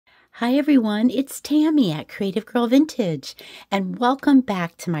Hi everyone, it's Tami at Creative Girl Vintage, and welcome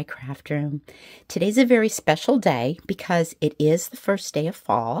back to my craft room. Today's a very special day because it is the first day of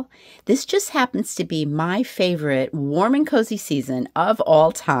fall. This just happens to be my favorite warm and cozy season of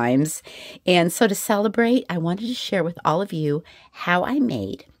all times. And so to celebrate, I wanted to share with all of you how I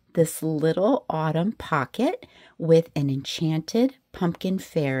made this little autumn pocket with an enchanted pumpkin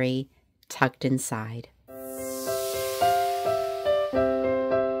fairy tucked inside.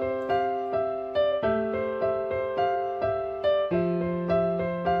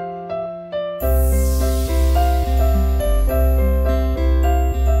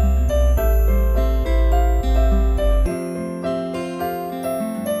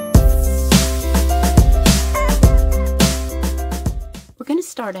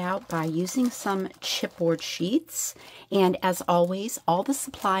 Start out by using some chipboard sheets, and as always, all the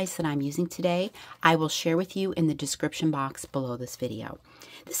supplies that I'm using today I will share with you in the description box below this video.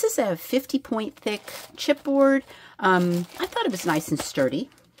 This is a 50-point thick chipboard. I thought it was nice and sturdy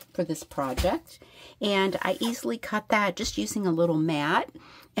for this project, and I easily cut that just using a little mat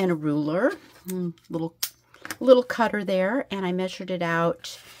and a ruler, little cutter there, and I measured it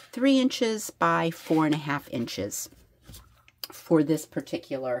out 3 inches by 4.5 inches. For this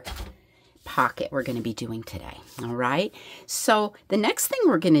particular pocket we're going to be doing today. All right, so the next thing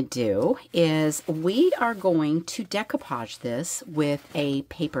we're going to do is we are going to decoupage this with a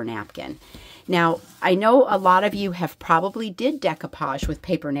paper napkin. Now, I know a lot of you have probably did decoupage with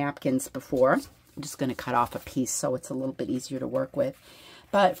paper napkins before. I'm just going to cut off a piece so it's a little bit easier to work with.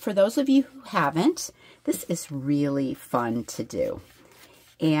 But for those of you who haven't, this is really fun to do.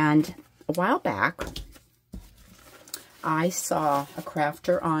 And a while back, I saw a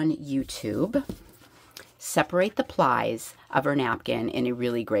crafter on YouTube separate the plies of her napkin in a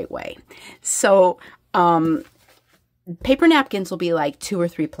really great way. So paper napkins will be like 2 or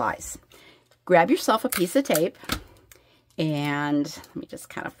 3 plies. Grab yourself a piece of tape, and let me just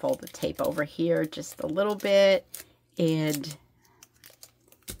kind of fold the tape over here just a little bit, and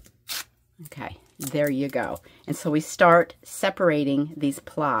okay, there you go. And so we start separating these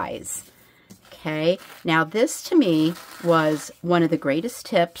plies. Okay, now this to me was one of the greatest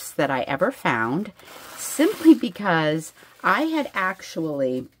tips that I ever found, simply because I had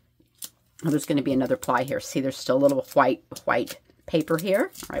actually, oh, there's going to be another ply here. See, there's still a little white paper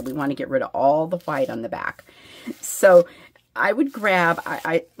here. All right, we want to get rid of all the white on the back. So I would grab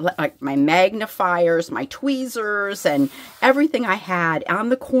like my magnifiers, my tweezers, and everything I had on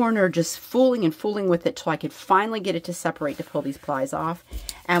the corner, just fooling with it till I could finally get it to separate to pull these plies off.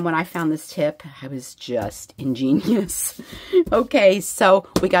 And when I found this tip, I was just ingenious. Okay, so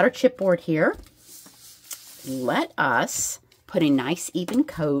we got our chipboard here. Let us put a nice even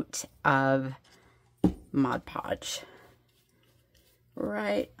coat of Mod Podge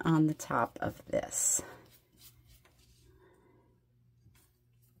right on the top of this.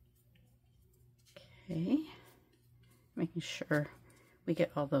 Okay, making sure we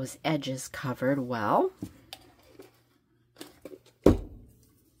get all those edges covered well.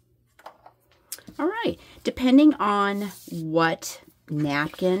 All right, depending on what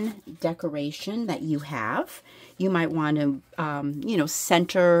napkin decoration that you have, you might want to, you know,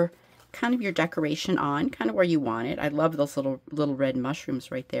 center kind of your decoration on kind of where you want it. I love those little red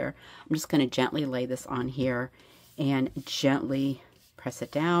mushrooms right there. I'm just going to gently lay this on here and gently press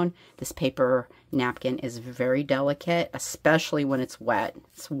it down. This paper napkin is very delicate, especially when it's wet.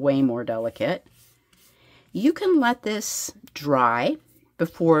 It's way more delicate. You can let this dry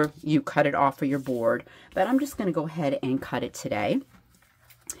before you cut it off of your board, but I'm just going to go ahead and cut it today.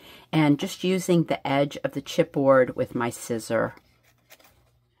 And just using the edge of the chipboard with my scissor,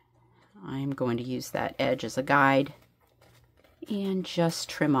 I'm going to use that edge as a guide and just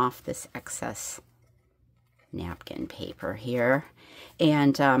trim off this excess napkin paper here.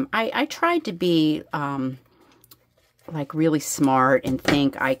 And I tried to be like really smart and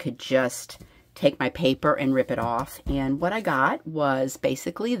think I could just take my paper and rip it off. And what I got was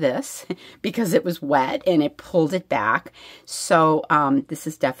basically this, because it was wet and it pulled it back. So this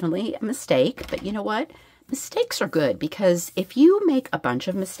is definitely a mistake, but you know what? Mistakes are good, because if you make a bunch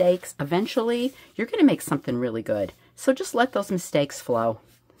of mistakes, eventually you're going to make something really good. So just let those mistakes flow.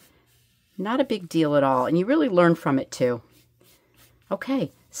 Not a big deal at all, and you really learn from it too.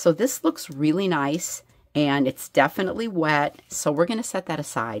 Okay, so this looks really nice, and it's definitely wet, so we're going to set that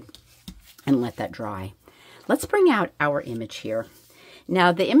aside and let that dry. Let's bring out our image here.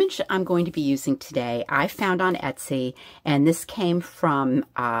 Now, the image I'm going to be using today, I found on Etsy, and this came from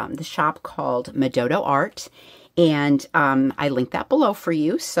the shop called Madodo Art, And I linked that below for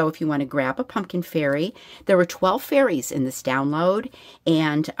you. So if you want to grab a pumpkin fairy, there were 12 fairies in this download.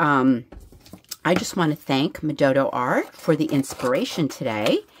 And I just want to thank Madodo Art for the inspiration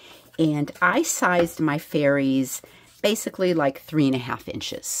today. And I sized my fairies basically like 3.5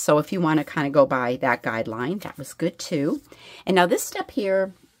 inches. So if you want to kind of go by that guideline, that was good too. And now this step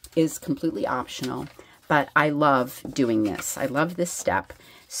here is completely optional, but I love doing this. I love this step.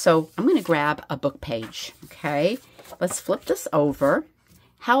 So I'm going to grab a book page, okay? Let's flip this over.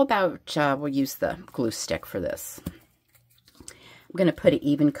 How about we'll use the glue stick for this. I'm going to put an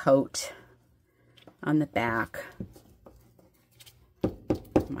even coat on the back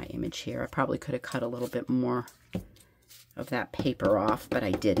of my image here. I probably could have cut a little bit more of that paper off, but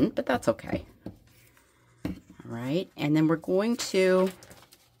I didn't, but that's okay. All right, and then we're going to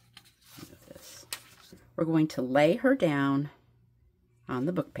lay her down on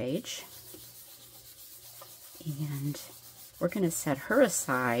the book page, and we're going to set her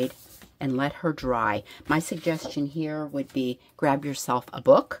aside and let her dry. My suggestion here would be grab yourself a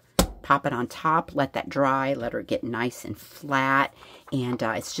book, pop it on top, let that dry, let her get nice and flat, and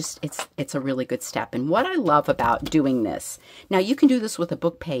it's a really good step. And what I love about doing this, now you can do this with a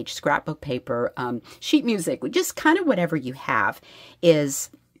book page, scrapbook paper, sheet music, just kind of whatever you have, is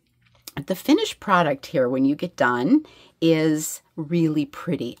the finished product here when you get done is really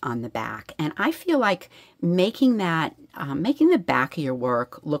pretty on the back. And I feel like making that, making the back of your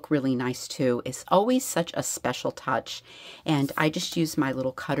work look really nice too is always such a special touch. And I just used my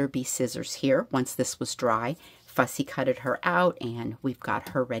little cutter bee scissors here once this was dry, fussy cutted her out, and we've got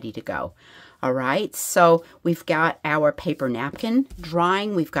her ready to go. All right, so we've got our paper napkin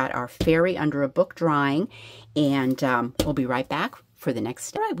drying, we've got our fairy under a book drying, and we'll be right back for the next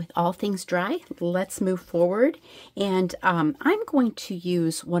step. All right, with all things dry, let's move forward. And I'm going to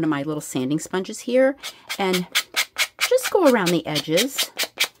use one of my little sanding sponges here and just go around the edges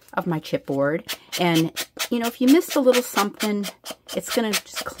of my chipboard. And, you know, if you missed a little something, it's going to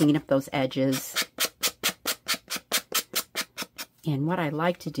just clean up those edges. And what I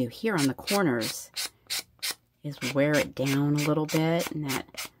like to do here on the corners is wear it down a little bit, and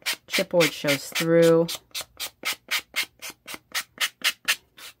that chipboard shows through.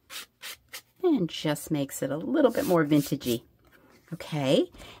 And just makes it a little bit more vintagey. Okay,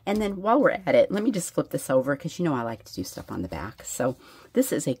 and then while we're at it, let me just flip this over because you know I like to do stuff on the back. So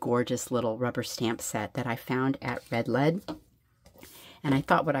this is a gorgeous little rubber stamp set that I found at Red Lead. And I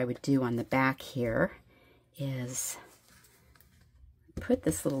thought what I would do on the back here is put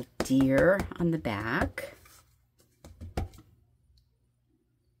this little deer on the back.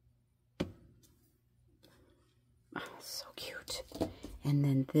 Oh, so cute. And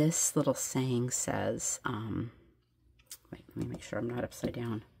then this little saying says, wait, let me make sure I'm not upside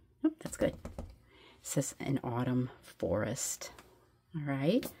down. Oh, that's good. It says an autumn forest. All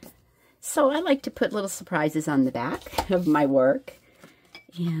right. So I like to put little surprises on the back of my work.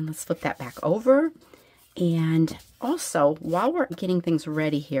 And let's flip that back over. And also, while we're getting things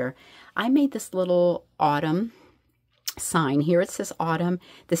ready here, I made this little autumn sign. Here it says autumn,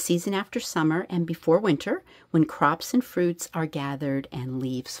 the season after summer and before winter, when crops and fruits are gathered and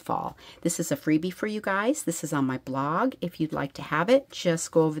leaves fall. This is a freebie for you guys. This is on my blog. If you'd like to have it,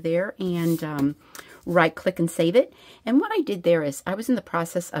 just go over there and right click and save it. And what I did there is I was in the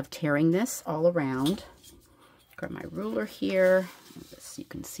process of tearing this all around. Grab my ruler here so you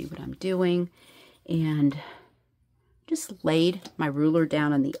can see what I'm doing, and just laid my ruler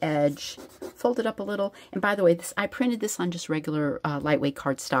down on the edge, folded up a little. And by the way, I printed this on just regular lightweight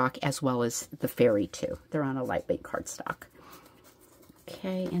cardstock, as well as the fairy too. They're on a lightweight cardstock.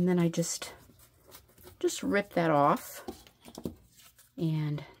 Okay, and then I just rip that off,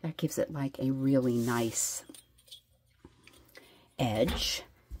 and that gives it like a really nice edge.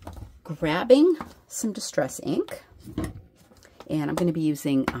 Grabbing some distress ink, and I'm going to be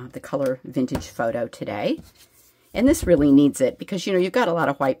using the color Vintage Photo today. And this really needs it because, you know, you've got a lot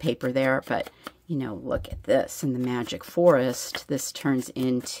of white paper there, but, you know, look at this. In the Magic Forest, this turns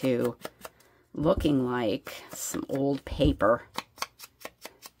into looking like some old paper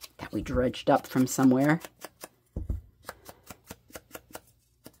that we dredged up from somewhere.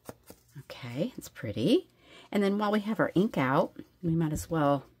 Okay, it's pretty. And then while we have our ink out, we might as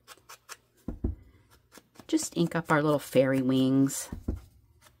well just ink up our little fairy wings.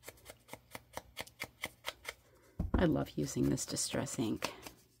 I love using this distress ink.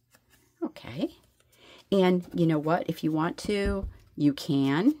 Okay. And you know what? If you want to, you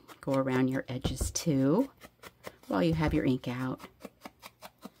can go around your edges too while you have your ink out.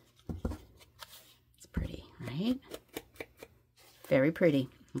 It's pretty, right? Very pretty.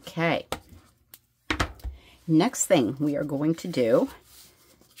 Okay. next thing we are going to do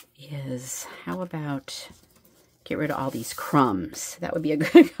is, how about get rid of all these crumbs? That would be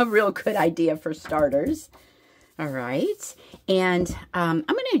a real good idea for starters. All right, and I'm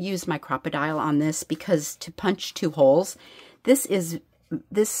going to use my crocodile on this because to punch 2 holes, this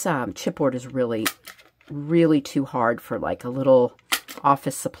chipboard is really too hard for like a little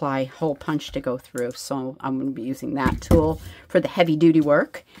office supply hole punch to go through. So I'm going to be using that tool for the heavy duty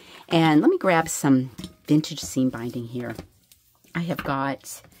work. And let me grab some vintage seam binding here. I have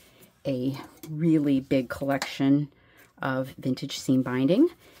got a really big collection of vintage seam binding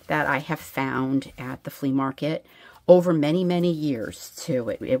that I have found at the flea market over many years too.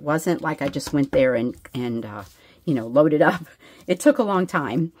 It wasn't like I just went there and you know, loaded up. It took a long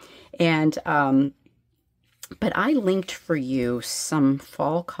time. And but I linked for you some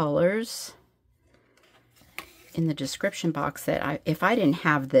fall colors in the description box that if I didn't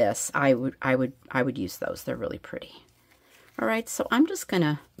have this, I would use those. They're really pretty. All right, so I'm just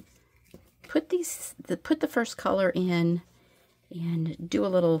gonna put the first color in and do a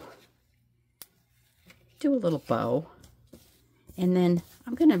little bow, and then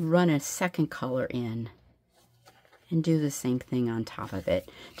I'm gonna run a second color in and do the same thing on top of it,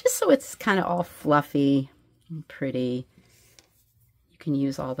 just so it's kind of all fluffy and pretty. You can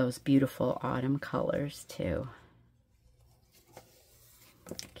use all those beautiful autumn colors too.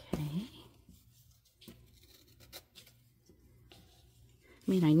 Okay.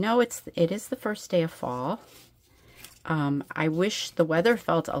 I mean, I know it is the first day of fall. I wish the weather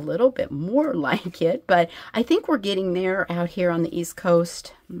felt a little bit more like it, but I think we're getting there out here on the East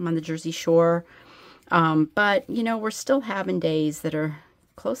Coast, on the Jersey Shore. But, you know, we're still having days that are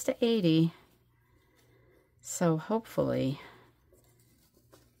close to 80. So hopefully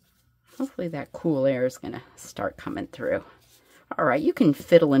that cool air is going to start coming through. All right, you can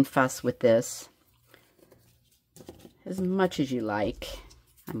fiddle and fuss with this as much as you like.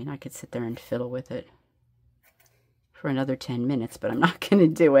 I mean, I could sit there and fiddle with it for another 10 minutes, but I'm not going to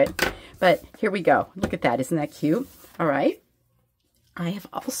do it. But here we go. Look at that. Isn't that cute? All right. I have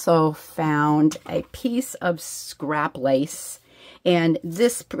also found a piece of scrap lace, and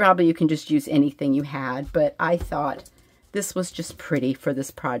this probably you can just use anything you had, but I thought this was just pretty for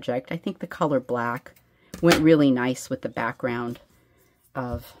this project. I think the color black went really nice with the background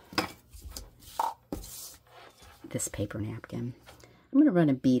of this paper napkin. I'm going to run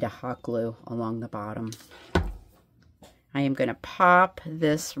a bead of hot glue along the bottom. I am going to pop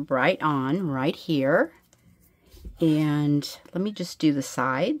this right on right here. And let me just do the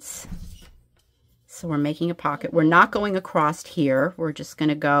sides. So we're making a pocket. We're not going across here. We're just going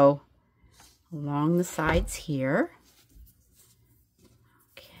to go along the sides here.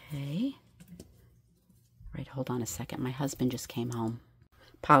 Okay. Right, hold on a second. My husband just came home.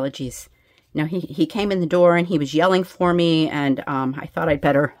 Apologies. Now he came in the door and he was yelling for me, and I thought I'd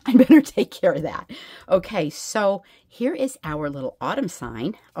better take care of that. Okay, so here is our little autumn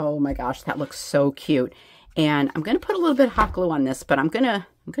sign. Oh my gosh, that looks so cute. And I'm going to put a little bit of hot glue on this, but I'm going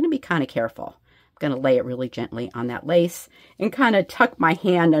to be kind of careful. I'm going to lay it really gently on that lace and kind of tuck my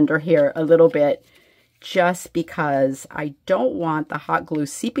hand under here a little bit, just because I don't want the hot glue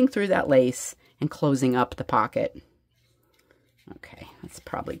seeping through that lace and closing up the pocket. Okay, that's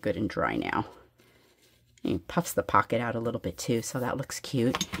probably good and dry now. And it puffs the pocket out a little bit too, so that looks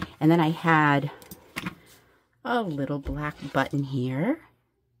cute. And then I had a little black button here.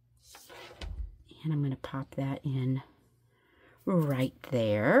 And I'm going to pop that in right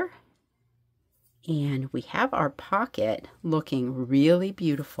there. And we have our pocket looking really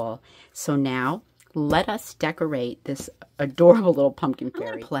beautiful. So now let us decorate this adorable little pumpkin fairy.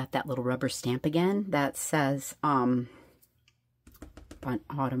 I'm going to pull out that little rubber stamp again that says on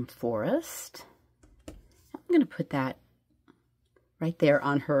Autumn Forest. I'm going to put that right there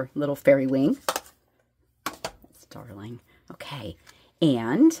on her little fairy wing. That's darling. Okay,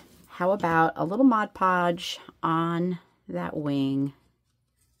 and how about a little Mod Podge on that wing?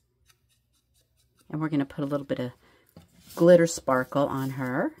 And we're going to put a little bit of glitter sparkle on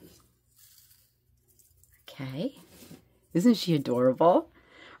her. Okay, isn't she adorable?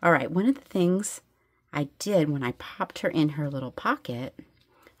 All right, one of the things I did when I popped her in her little pocket,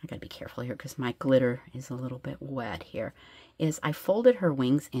 I gotta be careful here because my glitter is a little bit wet here, is I folded her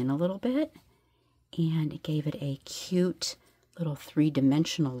wings in a little bit, and it gave it a cute little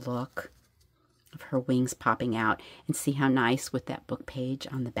three-dimensional look of her wings popping out. And see how nice with that book page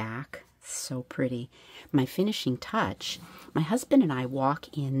on the back? So pretty. My finishing touch, my husband and I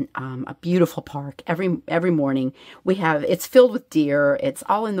walk in a beautiful park every morning. It's filled with deer. It's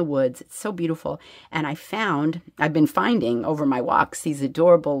all in the woods. It's so beautiful. And I've been finding over my walks these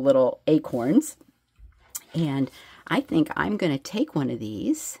adorable little acorns. And I think I'm going to take one of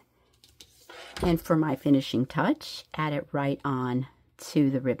these and for my finishing touch, add it right on to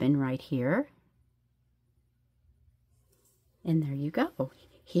the ribbon right here. And there you go.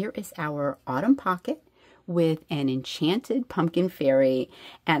 Here is our autumn pocket with an enchanted pumpkin fairy.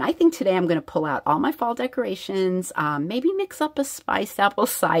 And I think today I'm going to pull out all my fall decorations, maybe mix up a spiced apple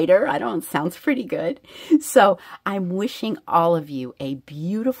cider. I don't know, sounds pretty good. So I'm wishing all of you a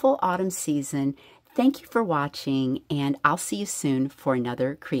beautiful autumn season. Thank you for watching, and I'll see you soon for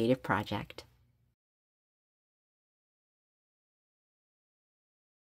another creative project.